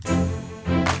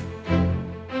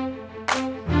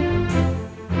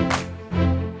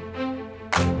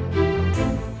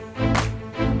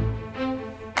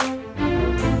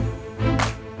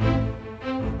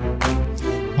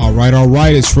All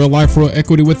right. It's Real Life, Real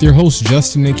Equity with your hosts,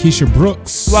 Justin and Keisha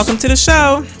Brooks. Welcome to the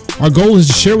show. Our goal is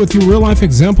to share with you real-life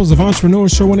examples of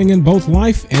entrepreneurs who are winning in both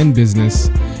life and business.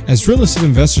 As real estate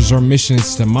investors, our mission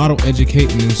is to model,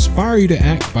 educate, and inspire you to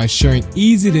act by sharing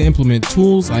easy-to-implement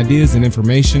tools, ideas, and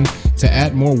information to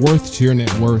add more worth to your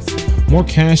net worth, more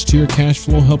cash to your cash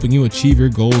flow, helping you achieve your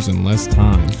goals in less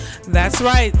time. That's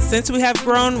right. Since we have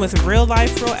grown with Real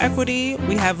Life, Real Equity,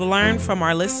 we have learned from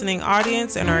our listening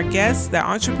audience and our guests that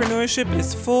entrepreneurship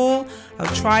is full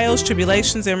of trials,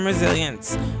 tribulations, and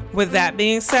resilience. With that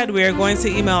being said, we are going to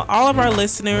email all of our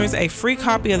listeners a free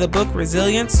copy of the book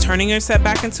Resilience, Turning Your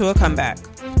Setback into a Comeback.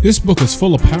 This book is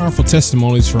full of powerful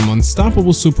testimonies from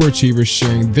unstoppable superachievers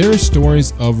sharing their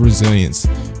stories of resilience.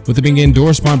 With it being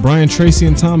endorsed by Brian Tracy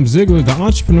and Tom Ziegler, the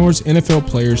entrepreneurs, NFL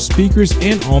players, speakers,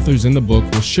 and authors in the book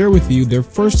will share with you their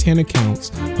first-hand accounts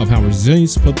of how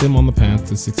resilience put them on the path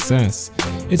to success.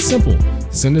 It's simple.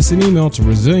 Send us an email to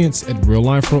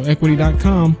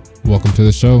resilience@realliferealequity.com. Welcome to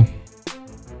the show.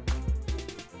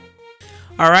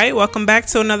 All right, welcome back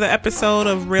to another episode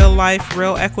of Real Life,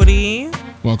 Real Equity.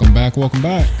 Welcome back.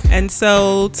 And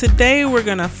so today we're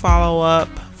going to follow up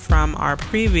from our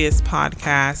previous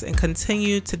podcast and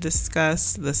continue to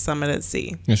discuss the Summit at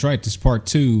Sea. That's right. This is part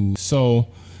 2. So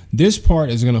this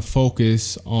part is going to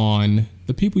focus on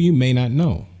the people you may not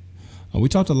know. We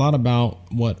talked a lot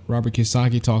about what Robert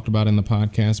Kiyosaki talked about in the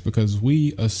podcast because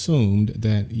we assumed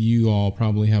that you all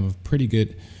probably have a pretty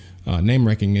good name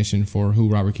recognition for who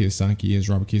Robert Kiyosaki is.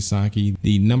 Robert Kiyosaki,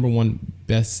 the #1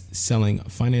 best-selling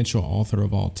financial author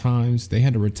of all times. They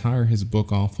had to retire his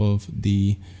book off of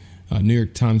the New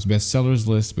York Times bestsellers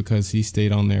list because he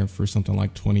stayed on there for something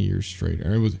like 20 years straight,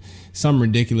 or it was some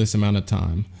ridiculous amount of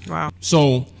time. Wow.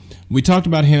 So we talked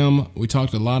about him. We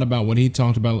talked a lot about what he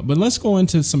talked about, but let's go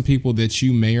into some people that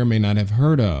you may or may not have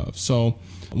heard of. So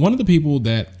one of the people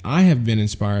that I have been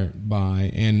inspired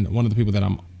by, and one of the people that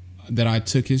I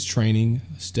took his training,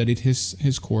 studied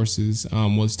his courses,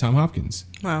 was Tom Hopkins.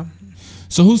 Wow.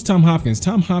 So who's Tom Hopkins?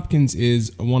 Tom Hopkins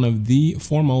is one of the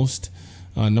foremost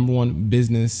 #1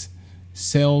 business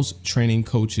sales training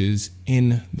coaches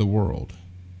in the world.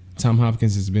 Tom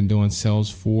Hopkins has been doing sales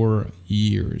for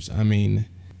years. I mean,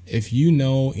 if you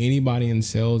know anybody in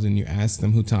sales and you ask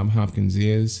them who Tom Hopkins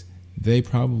is, they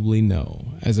probably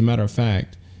know. As a matter of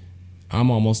fact,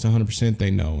 I'm almost 100% they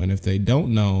know. And if they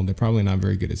don't know, they're probably not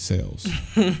very good at sales.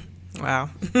 Wow.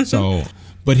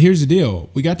 But here's the deal.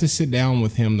 We got to sit down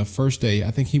with him the first day. I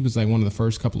think he was like one of the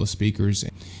first couple of speakers.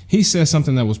 He said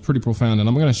something that was pretty profound, and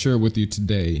I'm going to share it with you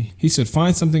today. He said,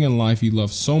 find something in life you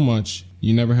love so much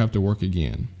you never have to work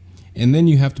again. And then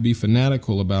you have to be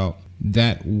fanatical about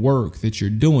that work that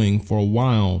you're doing for a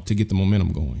while to get the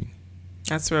momentum going.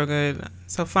 That's real good.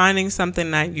 So finding something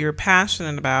that you're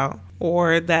passionate about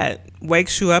or that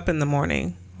wakes you up in the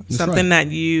morning, That's something right.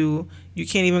 that you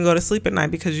can't even go to sleep at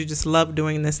night because you just love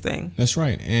doing this thing. That's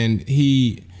right. And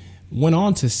he went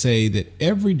on to say that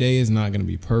every day is not going to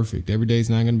be perfect. Every day is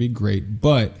not going to be great,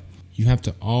 but you have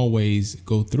to always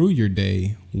go through your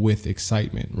day with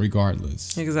excitement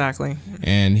regardless. Exactly.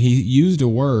 And he used a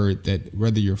word that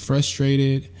whether you're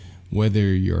frustrated,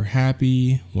 whether you're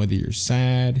happy, whether you're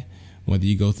sad, whether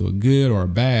you go through a good or a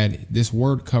bad, this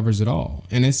word covers it all.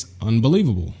 And it's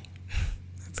unbelievable.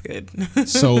 That's good.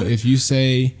 So if you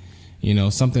say,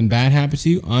 something bad happened to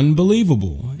you,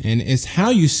 unbelievable. And it's how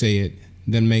you say it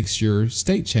that makes your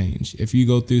state change. If you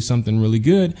go through something really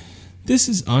good, this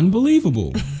is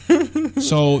unbelievable.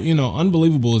 So,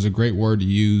 unbelievable is a great word to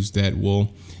use that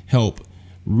will help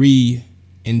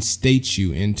reinstate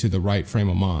you into the right frame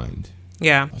of mind.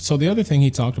 Yeah. So the other thing he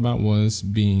talked about was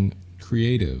being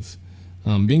creative.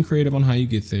 Being creative on how you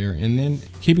get there. And then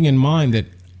keeping in mind that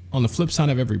on the flip side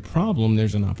of every problem,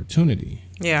 there's an opportunity.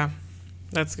 Yeah.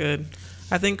 That's good.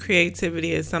 I think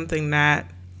creativity is something that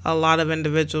a lot of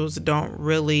individuals don't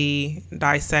really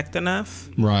dissect enough.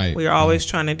 Right. We're always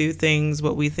trying to do things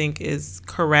what we think is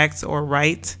correct or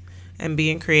right. And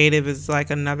being creative is like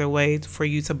another way for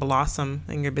you to blossom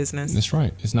in your business. That's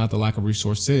right. It's not the lack of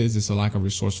resources, it's a lack of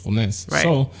resourcefulness. Right.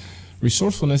 So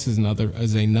resourcefulness is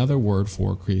another word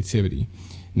for creativity.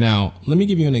 Now, let me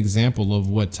give you an example of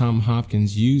what Tom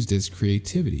Hopkins used as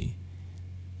creativity.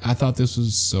 I thought this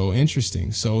was so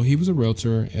interesting. So he was a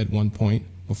realtor at one point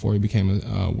before he became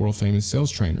a world famous sales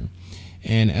trainer.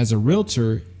 And as a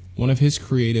realtor, one of his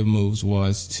creative moves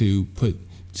was to put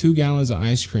 2 gallons of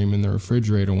ice cream in the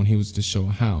refrigerator when he was to show a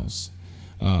house.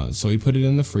 So he put it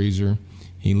in the freezer.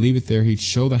 He'd leave it there. He'd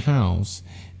show the house.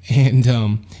 And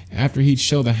after he'd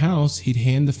show the house, he'd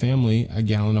hand the family a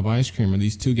gallon of ice cream or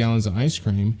these 2 gallons of ice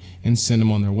cream and send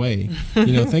them on their way.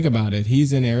 Think about it.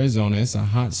 He's in Arizona. It's a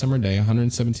hot summer day,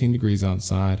 117 degrees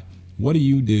outside. what do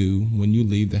you do when you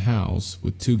leave the house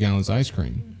with 2 gallons of ice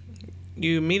cream?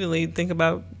 You immediately think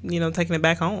about, taking it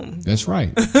back home. That's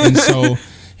right. And so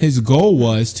his goal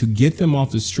was to get them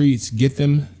off the streets, get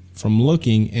them from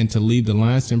looking, and to leave the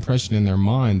last impression in their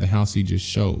mind, the house he just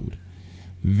showed.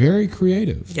 Very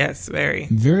creative. Yes, very.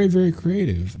 Very, very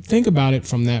creative. Think about it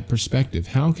from that perspective.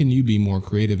 How can you be more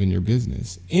creative in your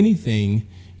business? Anything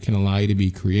can allow you to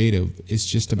be creative. It's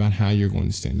just about how you're going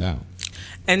to stand out.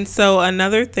 And so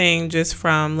another thing just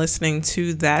from listening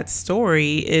to that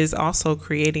story is also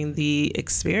creating the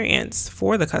experience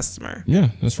for the customer. Yeah,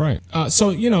 that's right.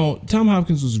 So, Tom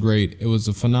Hopkins was great. It was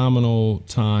a phenomenal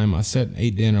time. I sat and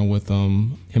ate dinner with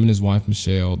him and his wife,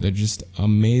 Michelle. They're just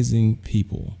amazing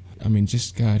people. I mean,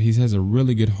 just God, he has a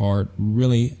really good heart,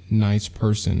 really nice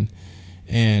person,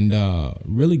 and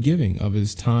really giving of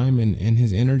his time and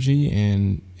his energy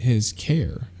and his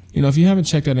care. If you haven't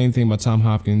checked out anything about Tom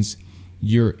Hopkins,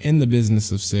 you're in the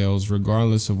business of sales,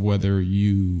 regardless of whether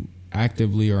you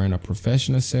actively are in a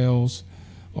profession of sales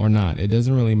or not. It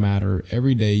doesn't really matter.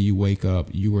 Every day you wake up,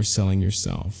 you are selling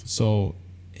yourself. So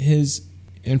his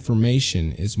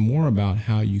information is more about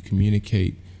how you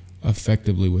communicate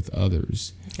effectively with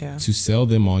others to sell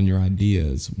them on your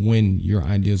ideas when your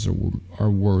ideas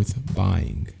are worth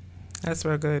buying. That's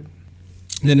real good.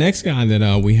 The next guy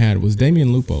that we had was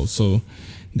Damian Lupo. So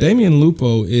Damian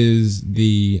Lupo is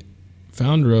the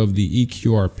founder of the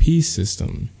EQRP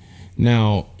system.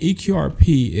 Now,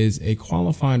 EQRP is a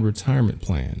qualified retirement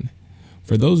plan.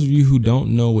 For those of you who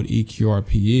don't know what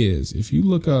EQRP is, if you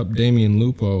look up Damian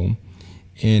Lupo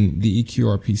and the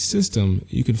EQRP system,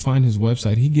 you can find his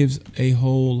website. He gives a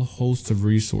whole host of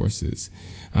resources.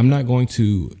 I'm not going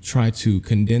to try to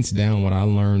condense down what I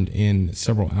learned in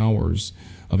several hours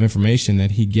of information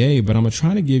that he gave, but I'm going to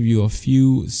try to give you a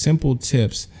few simple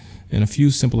tips and a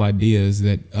few simple ideas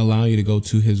that allow you to go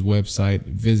to his website,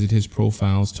 visit his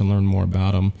profiles to learn more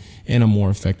about him in a more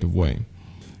effective way.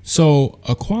 So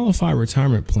a qualified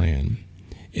retirement plan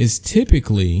is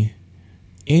typically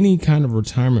any kind of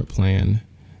retirement plan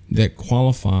that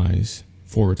qualifies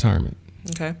for retirement.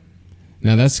 Okay.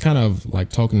 Now that's kind of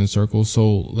like talking in circles.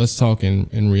 So let's talk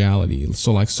in reality.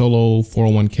 So like solo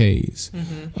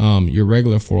 401ks, your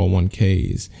regular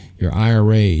 401ks, your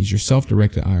IRAs, your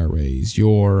self-directed IRAs,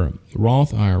 your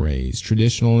Roth IRAs,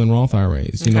 traditional and Roth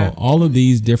IRAs. Okay. All of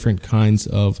these different kinds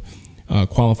of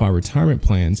qualified retirement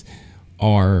plans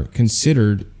are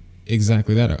considered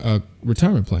exactly that, a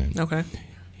retirement plan. Okay.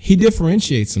 He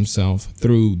differentiates himself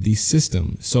through the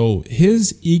system. So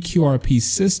his EQRP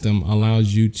system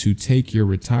allows you to take your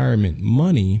retirement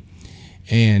money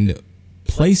and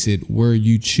place it where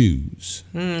you choose.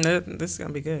 This is going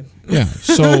to be good. Yeah.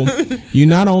 So you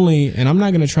not only, and I'm not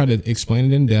going to try to explain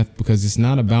it in depth because it's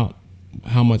not about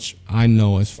how much I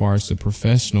know as far as the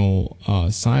professional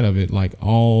side of it, like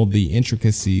all the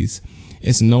intricacies.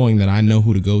 It's knowing that I know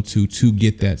who to go to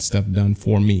get that stuff done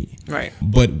for me. Right.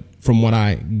 But from what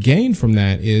I gained from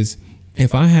that is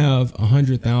if I have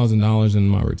 $100,000 in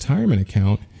my retirement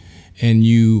account and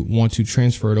you want to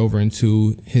transfer it over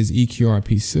into his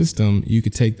EQRP system, you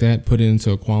could take that, put it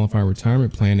into a qualified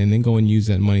retirement plan, and then go and use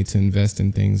that money to invest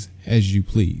in things as you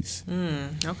please.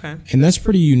 Okay. And that's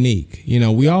pretty unique.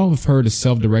 We all have heard of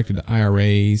self-directed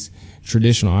IRAs,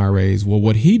 traditional IRAs. Well,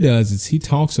 what he does is he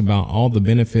talks about all the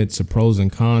benefits, the pros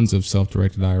and cons of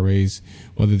self-directed IRAs,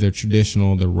 whether they're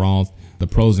traditional, they're Roth, the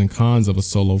pros and cons of a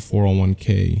solo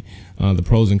 401k, the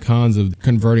pros and cons of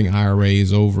converting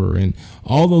IRAs over, and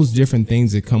all those different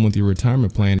things that come with your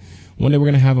retirement plan. One day we're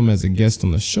going to have him as a guest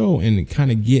on the show and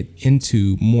kind of get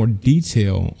into more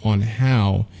detail on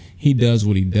how he does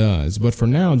what he does. But for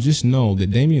now, just know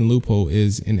that Damian Lupo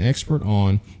is an expert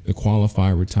on the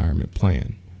qualified retirement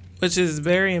plan. Which is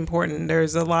very important.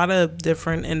 There's a lot of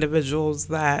different individuals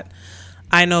that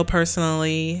I know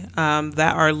personally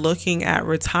that are looking at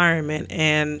retirement,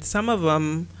 and some of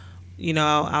them,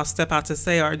 I'll step out to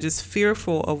say, are just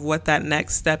fearful of what that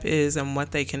next step is and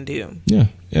what they can do. Yeah,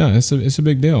 it's a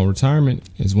big deal. Retirement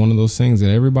is one of those things that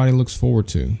everybody looks forward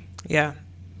to. Yeah.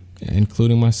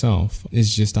 Including myself.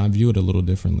 It's just I view it a little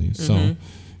differently. So,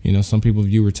 some people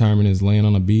view retirement as laying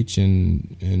on a beach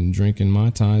and drinking Mai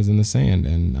Tais in the sand.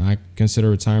 And I consider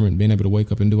retirement being able to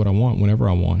wake up and do what I want, whenever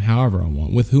I want, however I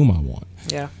want, with whom I want.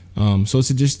 Yeah. So it's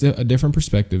just a different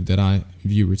perspective that I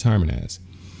view retirement as.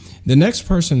 The next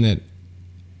person that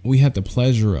we had the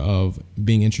pleasure of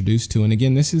being introduced to, and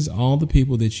again, this is all the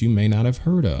people that you may not have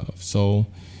heard of. So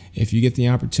if you get the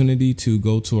opportunity to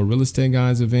go to a Real Estate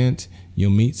Guys event, you'll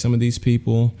meet some of these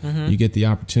people. You get the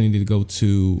opportunity to go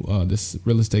to this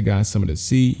Real Estate Guys Summit at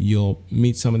Sea, you'll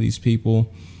meet some of these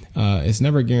people. It's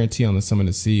never a guarantee on the Summit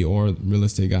at Sea or Real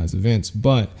Estate Guys events,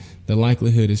 but the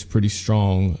likelihood is pretty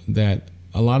strong that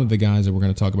a lot of the guys that we're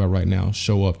going to talk about right now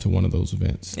show up to one of those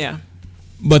events. Yeah.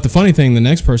 But the funny thing, the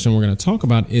next person we're going to talk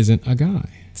about isn't a guy.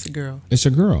 It's a girl. It's a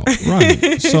girl,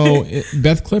 right? So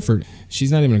Beth Clifford,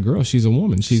 she's not even a girl. She's a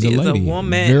woman. She's a lady. She's a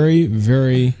woman. Very,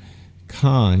 very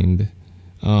kind,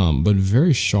 but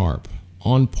very sharp,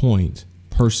 on point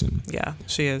person. Yeah,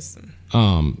 she is.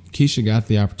 Keisha got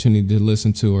the opportunity to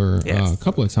listen to her a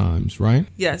couple of times, right?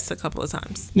 Yes, a couple of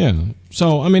times. Yeah.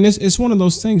 So, I mean, it's one of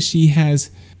those things. She has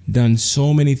done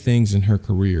so many things in her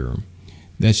career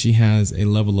that she has a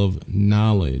level of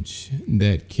knowledge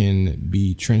that can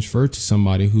be transferred to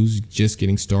somebody who's just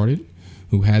getting started,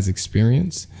 who has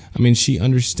experience. I mean, she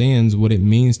understands what it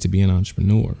means to be an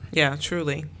entrepreneur. Yeah,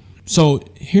 truly. So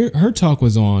here, her talk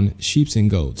was on sheeps and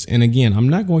goats. And again, I'm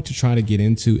not going to try to get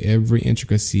into every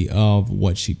intricacy of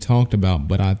what she talked about,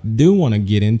 but I do want to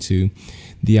get into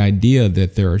the idea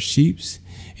that there are sheeps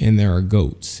and there are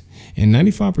goats. And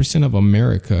 95% of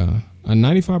America,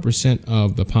 95%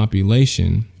 of the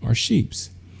population are sheeps.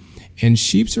 And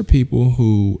sheeps are people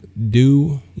who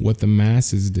do what the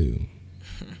masses do.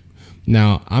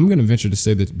 Now, I'm going to venture to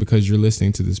say that because you're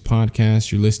listening to this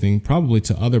podcast, you're listening probably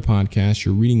to other podcasts,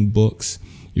 you're reading books,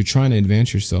 you're trying to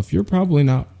advance yourself, you're probably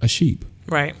not a sheep.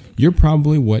 Right. You're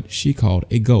probably what she called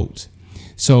a goat.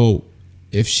 So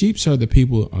if sheeps are the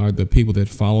people that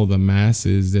follow the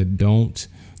masses, that don't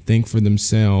think for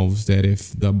themselves, that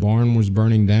if the barn was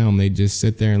burning down, they just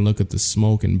sit there and look at the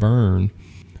smoke and burn.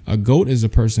 A goat is a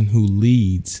person who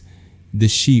leads the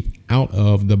sheep out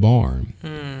of the barn.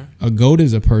 A goat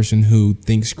is a person who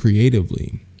thinks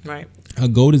creatively. Right. A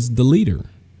goat is the leader.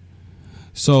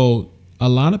 So a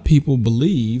lot of people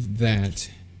believe that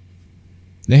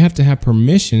they have to have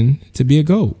permission to be a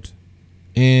goat.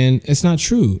 And it's not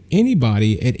true.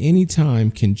 Anybody at any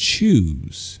time can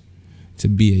choose to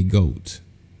be a goat.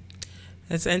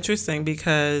 It's interesting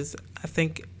because I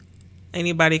think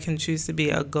anybody can choose to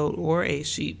be a goat or a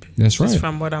sheep. That's right. Just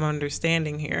from what I'm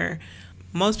understanding here.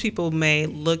 Most people may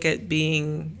look at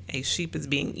being a sheep as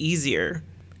being easier.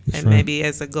 That's and right. Maybe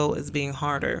as a goat as being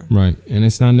harder. Right. And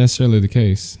it's not necessarily the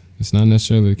case. It's not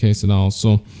necessarily the case at all.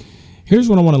 So here's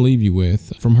what I want to leave you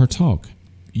with from her talk.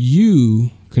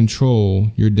 You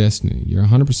control your destiny. You're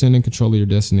 100% in control of your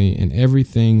destiny, and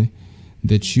everything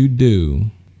that you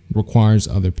do requires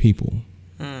other people.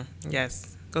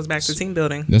 Yes. Goes back to team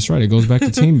building. That's right. It goes back to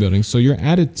team building. So your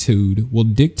attitude will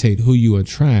dictate who you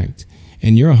attract,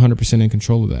 and you're 100% in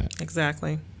control of that.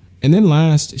 Exactly. And then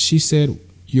last, she said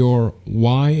your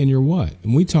why and your what.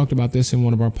 And we talked about this in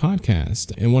one of our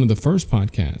podcasts, in one of the first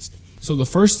podcasts. So the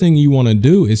first thing you want to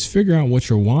do is figure out what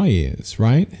your why is,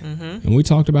 right? Mm-hmm. And we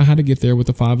talked about how to get there with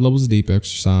the 5 levels deep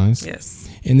exercise. Yes.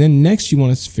 And then next you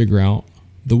want to figure out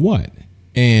the what.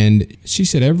 And she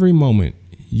said every moment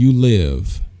you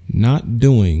live not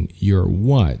doing your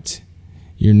what,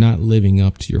 you're not living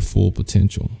up to your full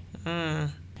potential.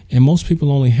 And most people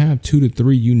only have 2 to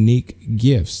 3 unique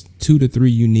gifts, 2 to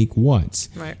 3 unique whats.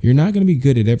 Right. You're not going to be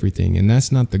good at everything, and that's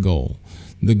not the goal.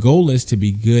 The goal is to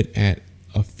be good at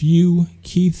a few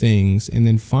key things and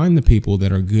then find the people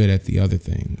that are good at the other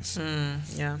things.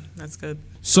 Yeah, that's good.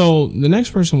 So the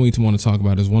next person we want to talk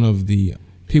about is one of the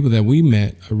people that we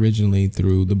met originally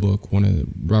through the book, one of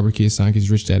Robert Kiyosaki's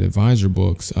Rich Dad Advisor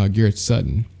books, Garrett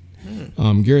Sutton.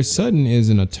 Garrett Sutton is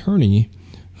an attorney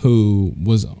who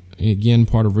was, again,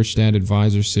 part of Rich Dad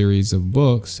Advisor series of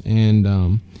books,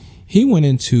 and he went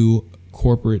into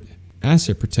corporate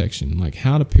asset protection, like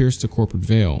how to pierce the corporate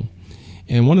veil.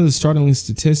 And one of the startling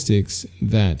statistics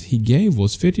that he gave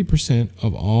was 50%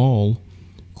 of all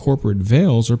corporate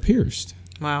veils are pierced.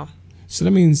 Wow. So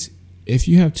that means if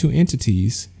you have 2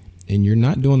 entities and you're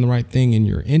not doing the right thing in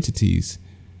your entities,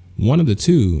 one of the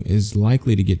 2 is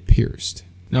likely to get pierced.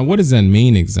 Now, what does that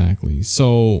mean exactly?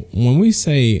 So when we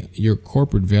say your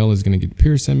corporate veil is going to get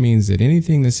pierced, that means that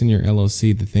anything that's in your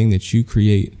LLC, the thing that you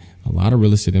create, a lot of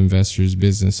real estate investors,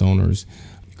 business owners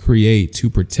create to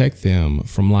protect them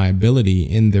from liability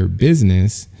in their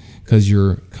business, because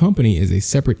your company is a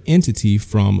separate entity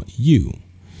from you.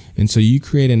 And so you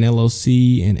create an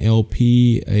LLC, an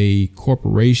LP, a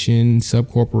corporation,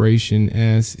 subcorporation,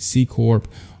 S, C Corp.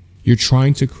 You're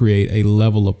trying to create a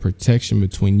level of protection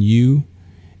between you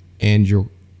and your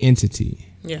entity.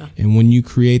 Yeah. And when you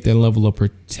create that level of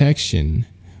protection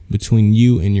between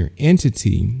you and your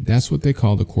entity, that's what they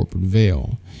call the corporate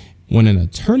veil. When an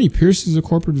attorney pierces a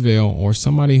corporate veil, or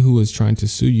somebody who is trying to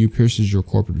sue you pierces your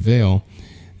corporate veil,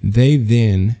 they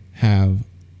then have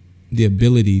the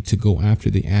ability to go after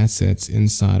the assets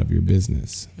inside of your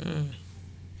business.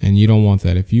 And you don't want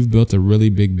that. If you've built a really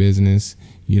big business,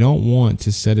 You don't want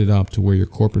to set it up to where your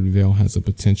corporate veil has the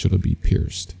potential to be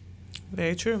pierced.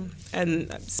 Very true. And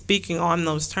speaking on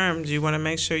those terms, you want to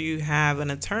make sure you have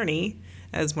an attorney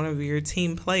as one of your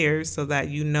team players so that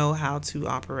you know how to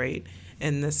operate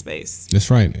in this space.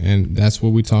 That's right. And that's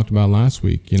what we talked about last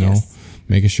week, Yes.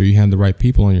 making sure you have the right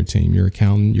people on your team, your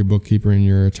accountant, your bookkeeper, and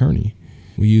your attorney.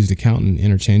 We used accountant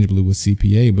interchangeably with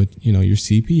CPA, but your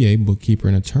CPA, bookkeeper,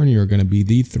 and attorney are going to be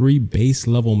the 3 base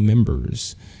level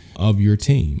members of your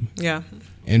team. Yeah.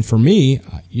 And for me,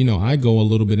 I go a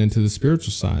little bit into the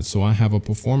spiritual side. So I have a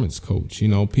performance coach,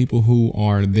 people who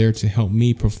are there to help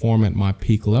me perform at my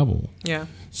peak level. Yeah.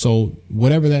 So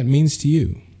whatever that means to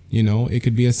you, it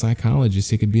could be a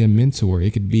psychologist, it could be a mentor,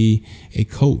 it could be a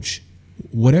coach,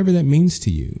 whatever that means to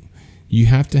you, you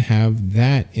have to have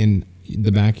that in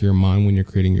the back of your mind when you're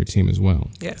creating your team as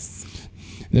well. Yes.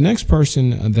 The next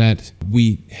person that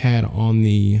we had on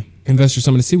the Investor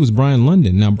Summit to see was Brian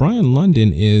London. Now, Brian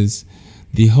London is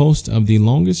the host of the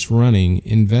longest running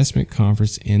investment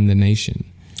conference in the nation.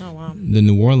 Oh, wow. The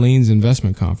New Orleans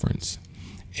Investment Conference.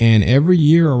 And every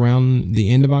year around the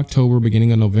end of October,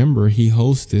 beginning of November, he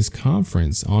hosts this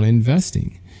conference on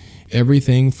investing.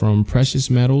 Everything from precious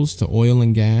metals to oil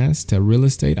and gas to real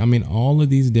estate. I mean, all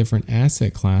of these different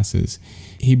asset classes.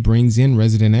 He brings in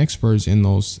resident experts in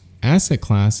those asset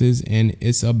classes, and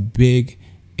it's a big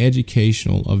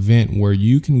educational event where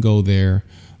you can go there,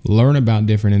 learn about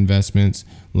different investments,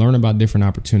 learn about different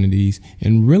opportunities,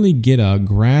 and really get a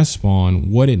grasp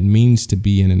on what it means to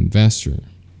be an investor.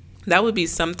 That would be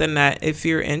something that if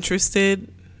you're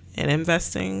interested in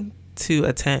investing, to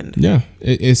attend. Yeah,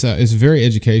 it's very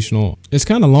educational. It's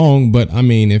kind of long, but I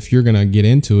mean, if you're going to get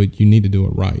into it, you need to do it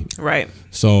right. Right.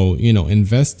 So,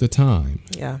 invest the time.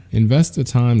 Yeah. Invest the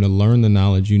time to learn the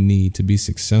knowledge you need to be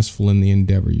successful in the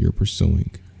endeavor you're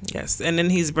pursuing. Yes. And then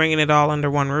he's bringing it all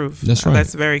under one roof. That's right.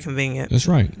 That's very convenient. That's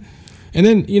right. And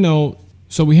then,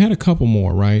 so we had a couple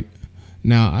more, right?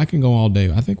 Now, I can go all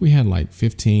day. I think we had like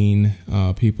 15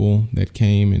 people that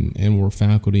came and were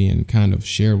faculty and kind of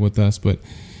shared with us. But,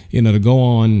 to go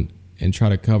on and try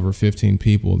to cover 15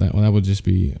 people, that would just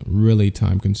be really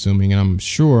time consuming. And I'm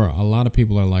sure a lot of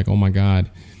people are like, oh, my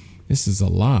God, this is a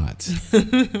lot.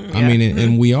 Yeah. I mean,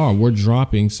 and we're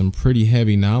dropping some pretty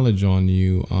heavy knowledge on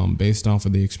you based off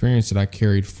of the experience that I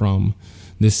carried from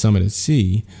this summit at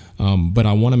sea. But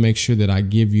I want to make sure that I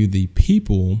give you the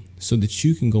people so that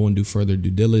you can go and do further due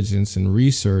diligence and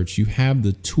research. You have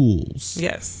the tools.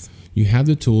 Yes. You have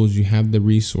the tools, you have the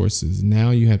resources. Now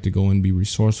you have to go and be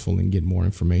resourceful and get more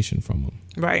information from them.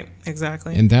 Right,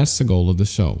 exactly. And that's the goal of the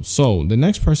show. So the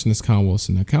next person is Kyle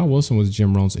Wilson. Now, Kyle Wilson was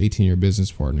Jim Rohn's 18-year business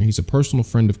partner. He's a personal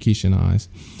friend of Keisha and I's,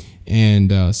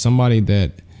 and somebody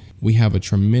that we have a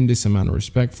tremendous amount of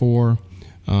respect for.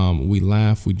 We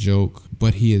laugh, we joke,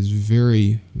 but he is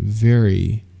very,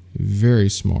 very, very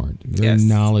smart, very Yes.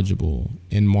 knowledgeable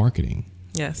in marketing.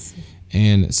 Yes.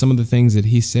 And some of the things that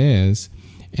he says,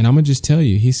 and I'm going to just tell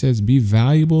you, he says, be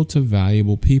valuable to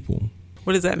valuable people.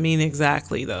 What does that mean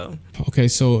exactly, though? Okay,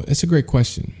 so it's a great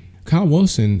question. Kyle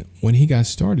Wilson, when he got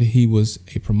started, he was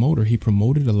a promoter. He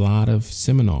promoted a lot of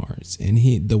seminars.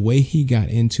 And the way he got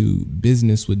into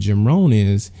business with Jim Rohn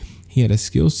is he had a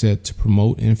skill set to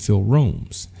promote and fill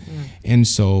rooms. And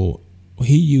so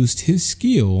he used his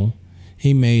skill.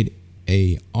 He made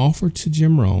a offer to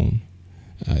Jim Rohn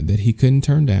that he couldn't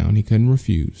turn down. He couldn't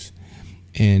refuse.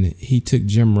 And he took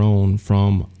Jim Rohn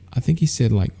from, I think he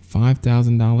said like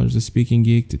 $5,000 a speaking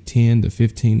gig to 10 to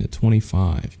 15 to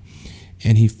 25.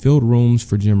 And he filled rooms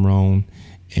for Jim Rohn,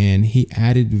 and he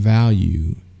added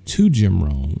value to Jim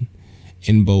Rohn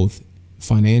in both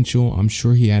financial. I'm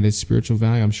sure he added spiritual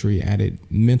value. I'm sure he added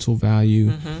mental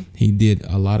value. Mm-hmm. He did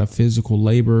a lot of physical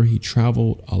labor. He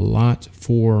traveled a lot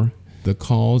for the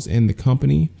cause and the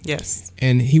company. Yes.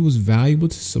 And he was valuable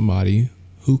to somebody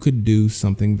who could do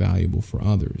something valuable for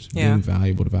others, being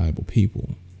valuable to valuable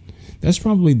people. That's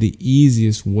probably the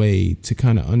easiest way to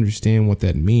kind of understand what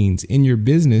that means. In your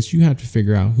business, you have to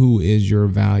figure out who is your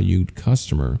valued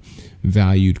customer,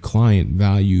 valued client,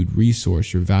 valued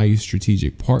resource, your valued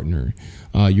strategic partner,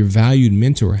 your valued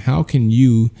mentor. How can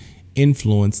you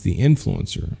influence the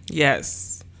influencer?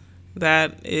 Yes,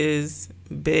 that is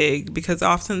big, because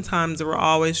oftentimes we're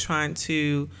always trying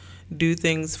to do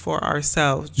things for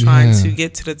ourselves, trying Yeah. to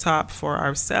get to the top for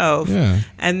ourselves. Yeah.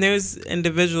 And there's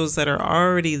individuals that are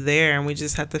already there, and we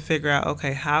just have to figure out,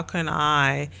 okay, how can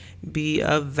I be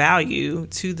of value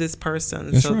to this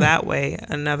person? That's so right. that way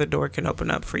another door can open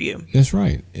up for you. That's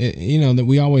right. That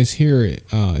we always hear it.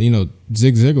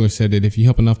 Zig Ziglar said that if you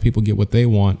help enough people get what they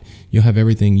want, you'll have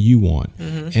everything you want.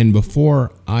 And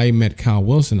before I met Kyle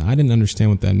Wilson, I didn't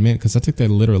understand what that meant, because I took that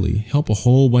literally. Help a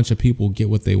whole bunch of people get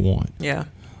what they want. Yeah,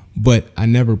 But I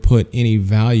never put any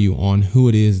value on who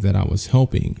it is that I was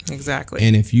helping. exactly.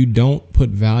 And if you don't put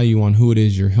value on who it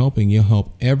is you're helping, you'll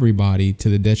help everybody to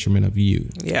the detriment of you.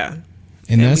 Yeah.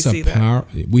 And that's we see that. power.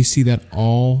 We see that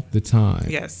all the time.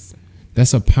 Yes.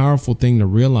 That's a powerful thing to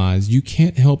realize. You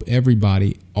can't help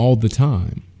everybody all the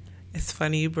time. It's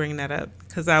funny you bring that up,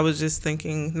 because I was just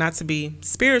thinking, not to be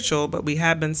spiritual, but we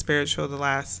have been spiritual the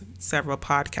last several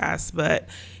podcasts. But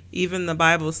even the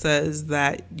Bible says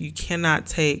that you cannot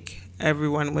take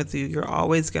everyone with you. You're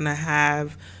always going to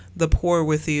have the poor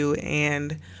with you.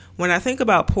 And when I think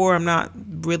about poor, I'm not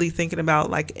really thinking about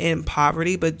like in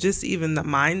poverty, but just even the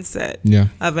mindset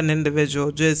of an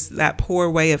individual, just that poor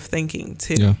way of thinking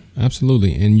too. Yeah,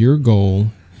 absolutely. And your goal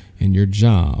and your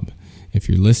job, if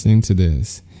you're listening to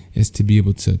this, is to be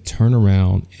able to turn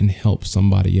around and help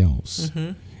somebody else.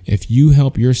 If you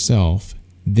help yourself,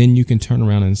 then you can turn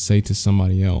around and say to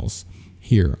somebody else,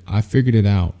 here, I figured it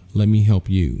out. Let me help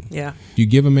you. Yeah. You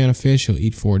give a man a fish, he'll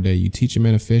eat for a day. You teach a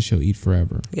man a fish, he'll eat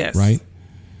forever. Yes. Right?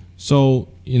 So,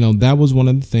 that was one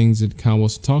of the things that Kyle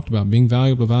Wilson talked about, being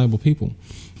valuable to valuable people.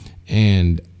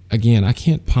 And again, I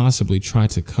can't possibly try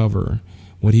to cover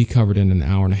what he covered in an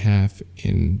hour and a half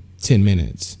in 10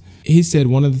 minutes. He said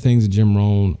one of the things that Jim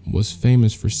Rohn was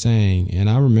famous for saying, and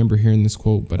I remember hearing this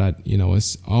quote, but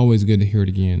it's always good to hear it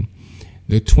again.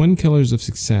 The twin killers of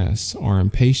success are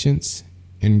impatience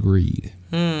and greed.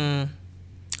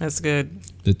 That's good.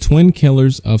 The twin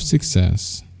killers of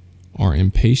success are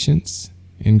impatience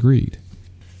and greed.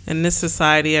 In this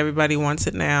society, everybody wants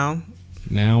it now.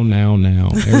 Now.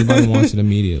 Everybody wants it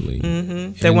immediately.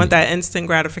 They want that instant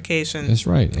gratification. That's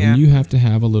right. Yeah. And you have to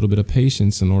have a little bit of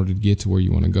patience in order to get to where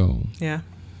you want to go. Yeah.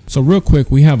 So real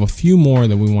quick, we have a few more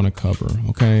that we want to cover,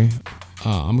 okay?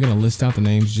 I'm going to list out the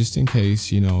names just in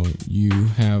case, you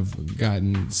have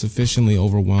gotten sufficiently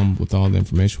overwhelmed with all the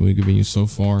information we've given you so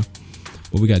far.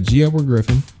 But we got G. Edward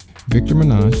Griffin, Victor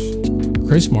Menashe,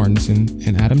 Chris Martenson,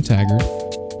 and Adam Taggart,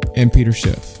 and Peter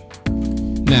Schiff.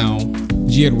 Now,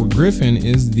 G. Edward Griffin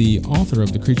is the author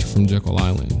of The Creature from Jekyll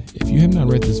Island. If you have not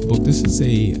read this book, this is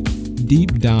a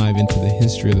deep dive into the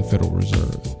history of the Federal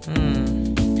Reserve.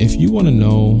 If you want to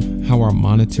know how our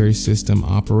monetary system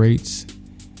operates,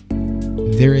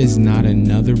 there is not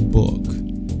another book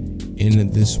in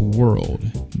this world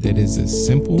that is as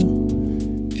simple,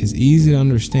 as easy to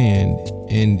understand,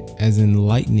 and as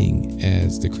enlightening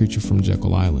as The Creature from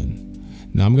Jekyll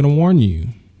Island. Now, I'm going to warn you,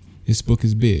 this book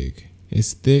is big,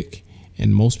 it's thick,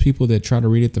 and most people that try to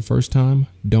read it the first time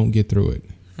don't get through it.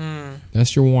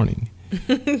 That's your warning.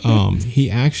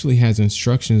 He actually has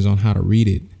instructions on how to read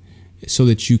it so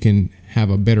that you can have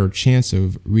a better chance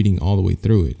of reading all the way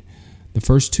through it. The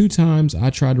first 2 times I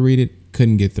tried to read it,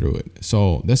 couldn't get through it.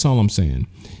 So that's all I'm saying.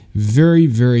 Very,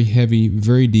 very heavy,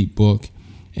 very deep book.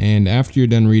 And after you're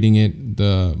done reading it,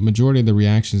 the majority of the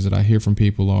reactions that I hear from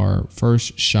people are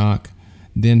first shock,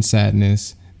 then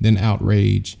sadness, then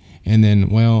outrage, and then,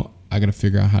 well, I got to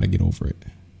figure out how to get over it.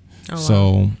 Oh, wow.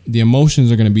 So the emotions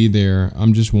are going to be there.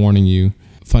 I'm just warning you.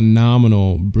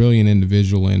 Phenomenal, brilliant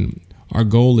individual. And our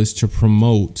goal is to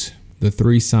promote the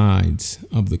 3 sides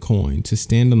of the coin, to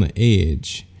stand on the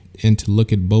edge and to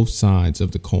look at both sides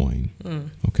of the coin.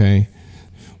 Okay?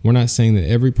 We're not saying that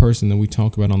every person that we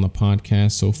talk about on the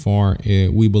podcast so far,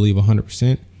 we believe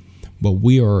 100%, but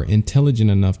we are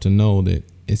intelligent enough to know that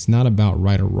it's not about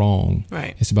right or wrong.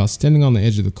 Right. It's about standing on the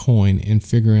edge of the coin and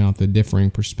figuring out the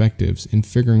differing perspectives and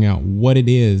figuring out what it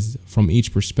is from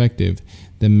each perspective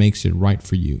that makes it right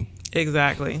for you.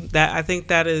 Exactly. I think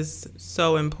that is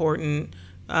so important.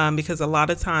 Because a lot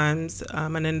of times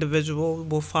an individual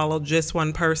will follow just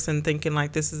one person thinking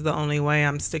like, this is the only way,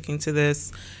 I'm sticking to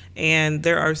this. And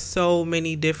there are so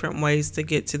many different ways to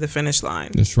get to the finish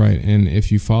line. That's right. And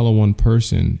if you follow one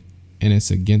person and it's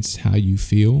against how you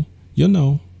feel, you'll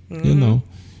know. You'll know.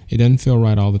 It doesn't feel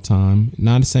right all the time.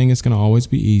 Not saying it's going to always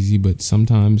be easy, but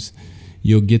sometimes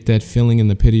you'll get that feeling in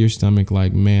the pit of your stomach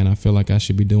like, man, I feel like I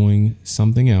should be doing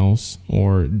something else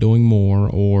or doing more,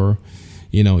 or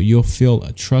you'll feel,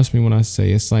 trust me when I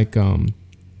say, it's like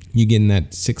you getting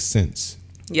that 6th sense.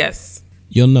 Yes.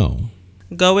 You'll know.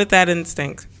 Go with that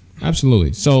instinct.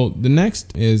 Absolutely. So the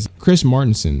next is Chris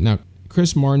Martenson. Now,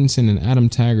 Chris Martenson and Adam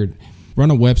Taggart,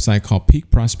 run a website called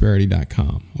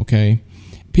peakprosperity.com. Okay.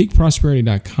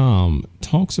 Peakprosperity.com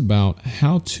talks about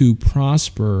how to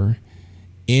prosper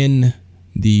in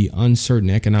the uncertain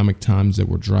economic times that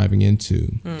we're driving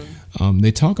into.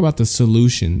 They talk about the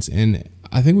solutions. And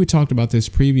I think we talked about this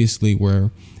previously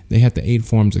where they have the 8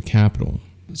 forms of capital.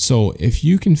 So if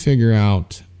you can figure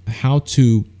out how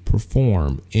to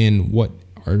perform in what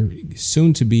are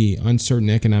soon to be uncertain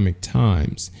economic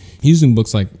times, using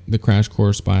books like The Crash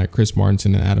Course by Chris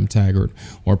Martenson and Adam Taggart,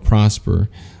 or Prosper,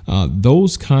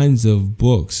 those kinds of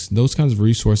books, those kinds of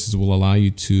resources will allow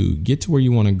you to get to where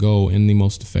you want to go in the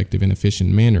most effective and efficient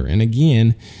manner. And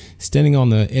again, standing on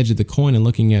the edge of the coin and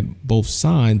looking at both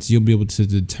sides, you'll be able to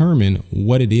determine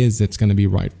what it is that's going to be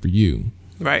right for you.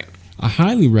 Right. I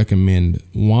highly recommend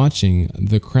watching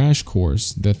The Crash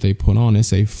Course that they put on.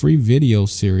 It's a free video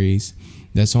series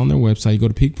that's on their website. You go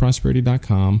to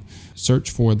peakprosperity.com, search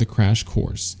for The Crash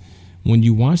Course. When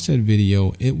you watch that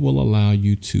video, it will allow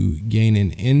you to gain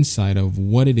an insight of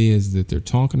what it is that they're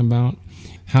talking about,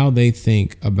 how they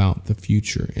think about the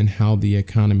future and how the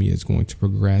economy is going to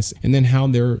progress, and then how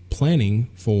they're planning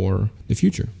for the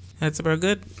future. That's very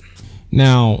good.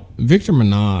 Now, Victor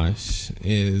Menashe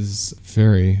is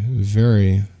very,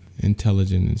 very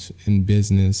intelligent in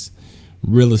business,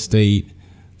 real estate,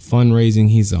 fundraising.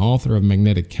 He's the author of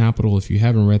Magnetic Capital. If you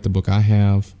haven't read the book, I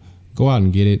have. Go out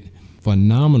and get it.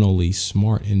 Phenomenally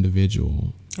smart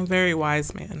individual. A very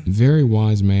wise man. Very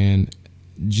wise man.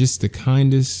 Just the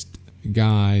kindest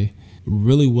guy,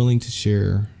 really willing to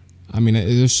share. I mean,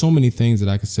 there's so many things that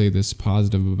I could say that's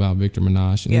positive about Victor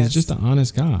Menashe. And he's just an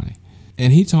honest guy.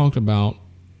 And he talked about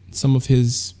some of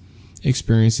his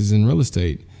experiences in real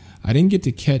estate. I didn't get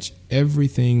to catch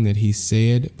everything that he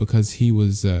said because he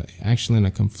was actually in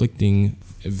a conflicting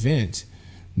event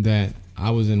that I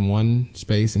was in one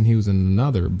space and he was in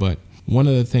another. But one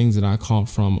of the things that I caught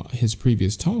from his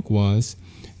previous talk was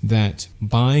that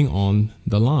buying on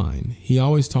the line. He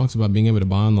always talks about being able to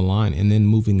buy on the line and then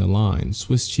moving the line,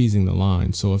 Swiss cheesing the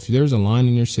line. So if there's a line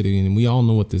in your city, and we all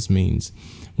know what this means,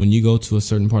 when you go to a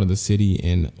certain part of the city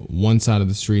and one side of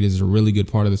the street is a really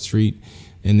good part of the street,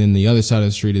 and then the other side of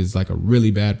the street is like a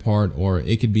really bad part, or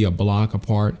it could be a block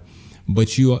apart,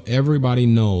 but everybody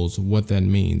knows what that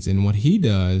means. And what he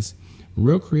does,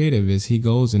 real creative, is he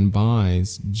goes and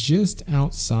buys just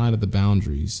outside of the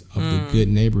boundaries of the good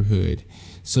neighborhood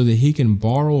so that he can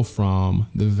borrow from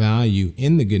the value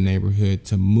in the good neighborhood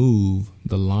to move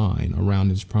the line around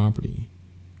his property.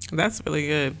 That's really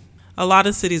good. A lot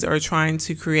of cities are trying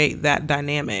to create that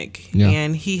dynamic,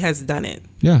 and he has done it.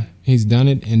 Yeah, he's done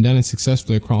it and done it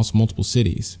successfully across multiple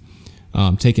cities.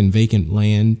 Taking vacant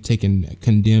land, taking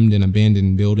condemned and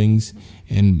abandoned buildings,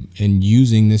 and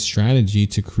using this strategy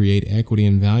to create equity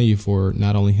and value for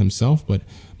not only himself, but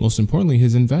most importantly,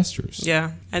 his investors.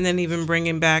 Yeah, and then even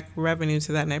bringing back revenue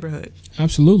to that neighborhood.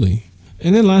 Absolutely.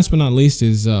 And then last but not least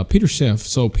is Peter Schiff.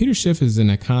 So Peter Schiff is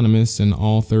an economist and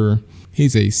author.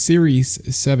 He's a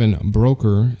Series 7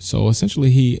 broker. So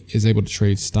essentially he is able to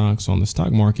trade stocks on the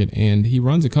stock market, and he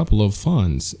runs a couple of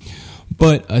funds.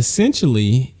 But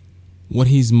essentially what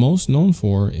he's most known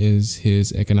for is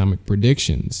his economic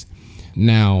predictions.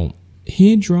 Now,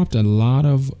 he dropped a lot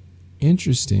of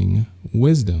interesting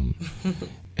wisdom.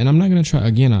 And I'm not going to try,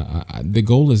 again, the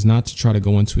goal is not to try to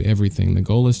go into everything. The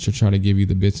goal is to try to give you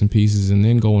the bits and pieces and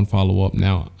then go and follow up.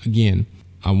 Now, again,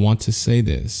 I want to say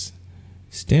this.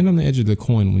 Stand on the edge of the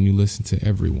coin when you listen to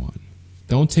everyone.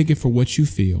 Don't take it for what you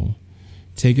feel.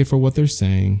 Take it for what they're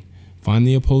saying. Find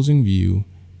the opposing view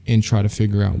and try to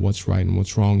figure out what's right and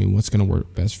what's wrong and what's going to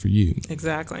work best for you.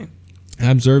 Exactly. I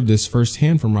observed this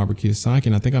firsthand from Robert Kiyosaki,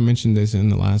 and I think I mentioned this in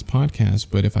the last podcast,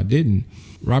 but if I didn't,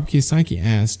 Robert Kiyosaki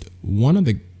asked one of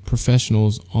the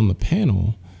professionals on the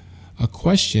panel a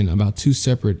question about two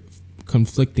separate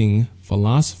conflicting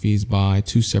philosophies by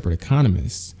two separate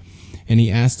economists. And he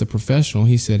asked the professional,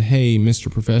 he said, "Hey, Mr.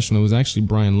 Professional," it was actually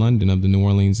Brian London of the New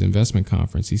Orleans Investment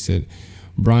Conference. He said,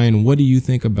 "Brian, what do you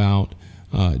think about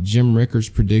Jim Rickards'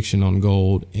 prediction on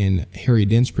gold and Harry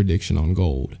Dent's prediction on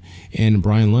gold?" And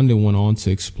Brian London went on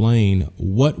to explain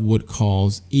what would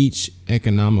cause each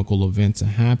economical event to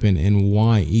happen and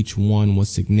why each one was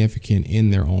significant in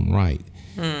their own right.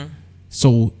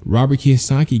 So Robert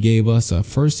Kiyosaki gave us a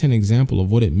first-hand example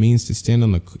of what it means to stand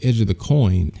on the edge of the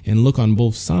coin and look on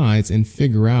both sides and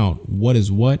figure out what is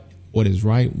right, what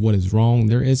is wrong.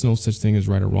 There is no such thing as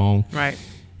right or wrong. Right.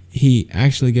 He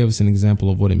actually gave us an example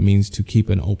of what it means to keep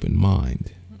an open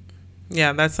mind.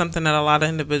 Yeah, that's something that a lot of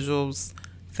individuals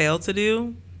fail to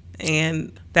do,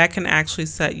 and that can actually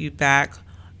set you back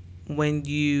when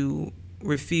you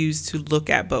refuse to look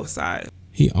at both sides.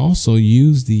 He also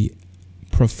used the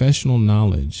professional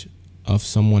knowledge of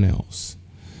someone else.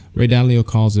 Ray Dalio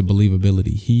calls it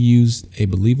believability. He used a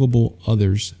believable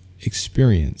other's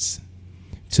experience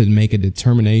to make a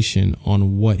determination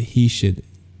on what he should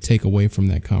take away from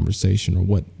that conversation, or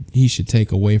what he should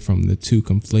take away from the two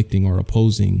conflicting or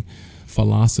opposing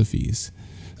philosophies.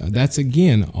 That's,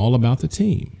 again, all about the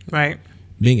team. Right.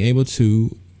 Being able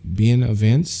to be in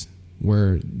events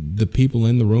where the people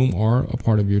in the room are a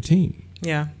part of your team.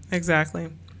 Yeah, exactly.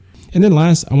 And then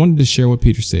last, I wanted to share what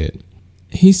Peter said.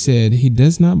 He said he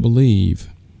does not believe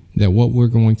that what we're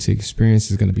going to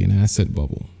experience is going to be an asset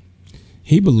bubble.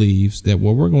 He believes that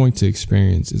what we're going to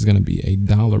experience is going to be a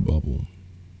dollar bubble.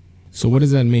 So what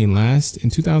does that mean? In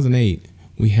 2008,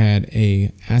 we had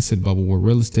a asset bubble where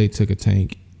real estate took a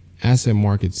tank, asset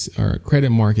markets or credit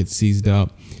markets seized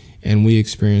up, and we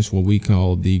experienced what we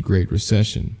call the Great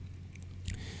Recession.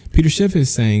 Peter Schiff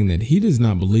is saying that he does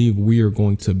not believe we are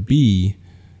going to be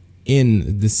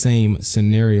in the same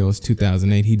scenario as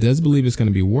 2008. He does believe it's going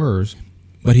to be worse,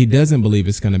 but he doesn't believe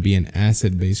it's going to be an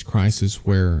asset-based crisis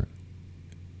where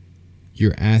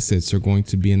your assets are going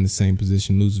to be in the same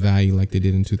position, lose value like they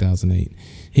did in 2008.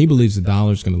 He believes the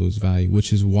dollar is going to lose value,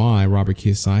 which is why Robert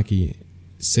Kiyosaki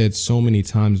said so many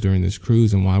times during this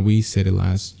cruise, and why we said it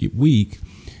last week,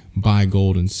 buy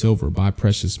gold and silver, buy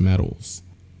precious metals.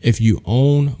 If you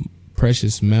own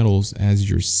precious metals as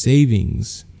your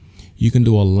savings, you can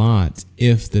do a lot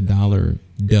if the dollar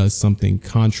does something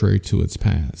contrary to its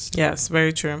past. Yes,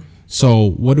 very true.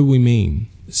 So what do we mean?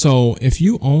 So if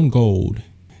you own gold,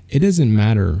 it doesn't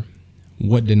matter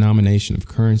what denomination of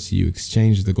currency you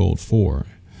exchange the gold for.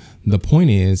 The point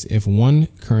is, if one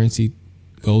currency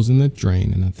goes in the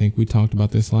drain, and I think we talked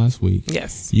about this last week,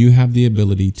 yes, you have the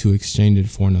ability to exchange it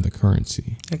for another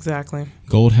currency. Exactly.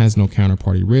 Gold has no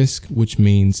counterparty risk, which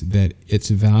means that its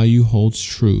value holds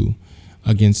true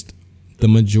against the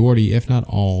majority, if not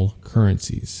all,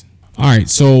 currencies. All right,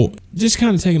 so just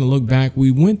kind of taking a look back,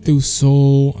 we went through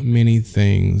so many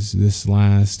things this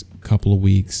last couple of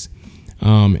weeks,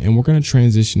 and we're going to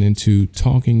transition into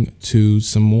talking to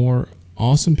some more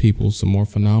awesome people, some more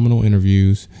phenomenal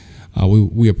interviews.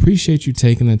 We appreciate you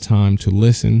taking the time to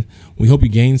listen. We hope you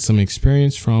gained some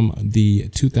experience from the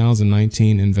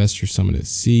 2019 Investor Summit at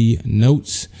Sea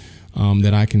notes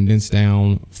that I condensed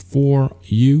down for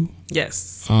you.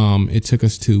 Yes. It took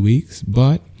us 2 weeks,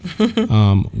 but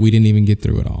we didn't even get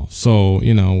through it all. So,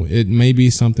 it may be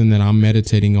something that I'm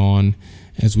meditating on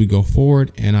as we go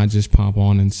forward, and I just pop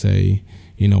on and say,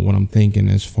 what I'm thinking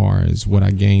as far as what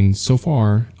I gained so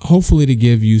far, hopefully to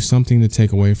give you something to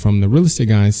take away from the Real Estate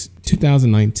Guys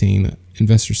 2019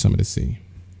 Investor Summit at Sea.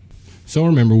 So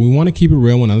remember, we want to keep it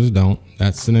real when others don't.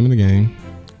 That's the name of the game.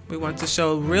 We want to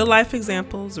show real life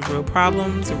examples of real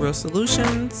problems, of real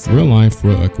solutions. Real life,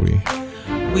 real equity.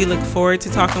 We look forward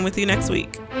to talking with you next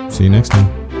week. See you next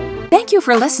time. Thank you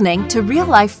for listening to Real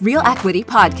Life, Real Equity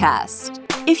podcast.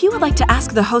 If you would like to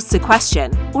ask the hosts a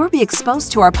question or be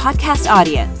exposed to our podcast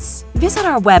audience, visit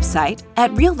our website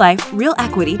at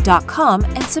realliferealequity.com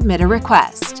and submit a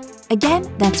request. Again,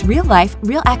 that's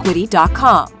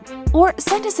realliferealequity.com. Or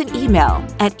send us an email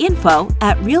at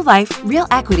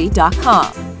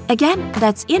info@realliferealequity.com. Again,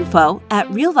 that's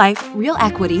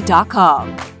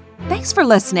info@realliferealequity.com. Thanks for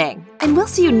listening, and we'll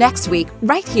see you next week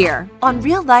right here on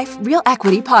Real Life, Real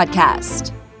Equity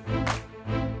podcast.